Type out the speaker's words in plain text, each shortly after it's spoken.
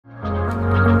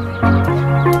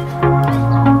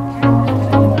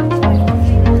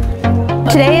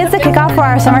Today is the kickoff for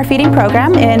our summer feeding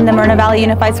program in the Moreno Valley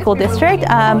Unified School District.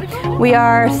 We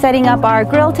are setting up our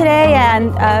grill today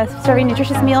and serving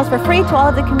nutritious meals for free to all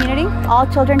of the community. All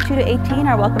children 2 to 18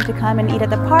 are welcome to come and eat at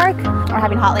the park. We're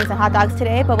having hot links and hot dogs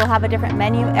today, but we'll have a different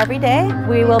menu every day.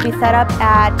 We will be set up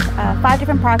at 5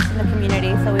 different parks in the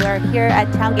community. So we are here at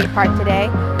Towngate Park today.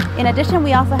 In addition,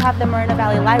 we also have the Moreno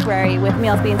Valley Library with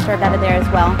meals being served out of there as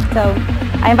well. So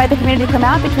I invite the community to come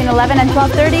out between 11 and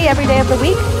 12:30 every day of the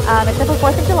week, except for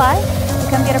 4th of July, to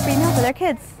come get a free meal for their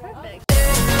kids. Perfect.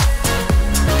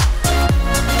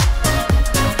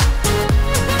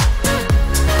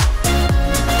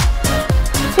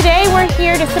 Today we're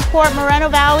here to support Moreno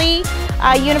Valley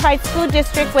Unified School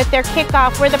District with their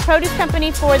kickoff. We're the produce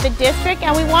company for the district,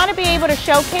 and we want to be able to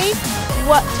showcase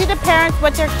to the parents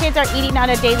what their kids are eating on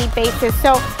a daily basis.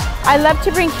 So I love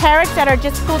to bring carrots that are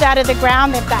just pulled out of the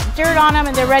ground. They've got dirt on them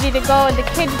and they're ready to go, and the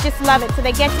kids just love it. So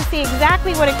they get to see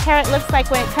exactly what a carrot looks like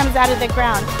when it comes out of the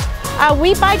ground.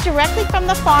 We buy directly from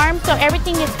the farm, so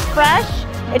everything is fresh.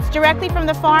 It's directly from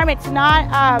the farm. It's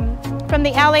not from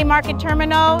the LA Market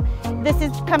Terminal. This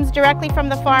comes directly from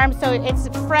the farm, so it's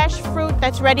fresh fruit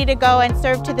that's ready to go and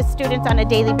served to the students on a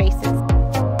daily basis.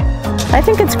 I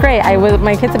think it's great.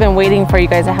 My kids have been waiting for you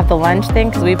guys to have the lunch thing,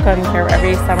 because we've come here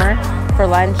every summer for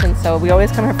lunch, and so we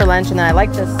always come here for lunch. And then I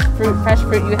like this fresh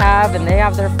fruit you have, and they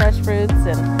have their fresh fruits,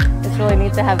 and it's really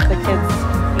neat to have the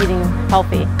kids eating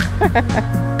healthy.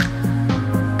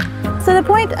 So the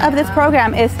point of this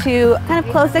program is to kind of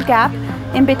close the gap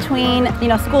in between,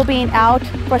 school being out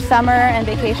for summer and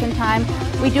vacation time.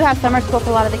 We do have summer school for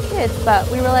a lot of the kids, but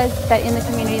we realize that in the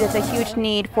community there's a huge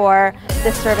need for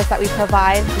this service that we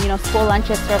provide. School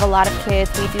lunches serve a lot of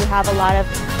kids. We do have a lot of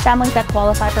families that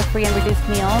qualify for free and reduced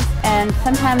meals, and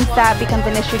sometimes that becomes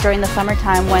an issue during the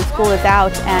summertime when school is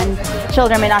out and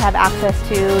children may not have access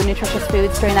to nutritious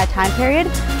foods during that time period.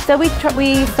 So we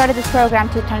started this program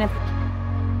to kind of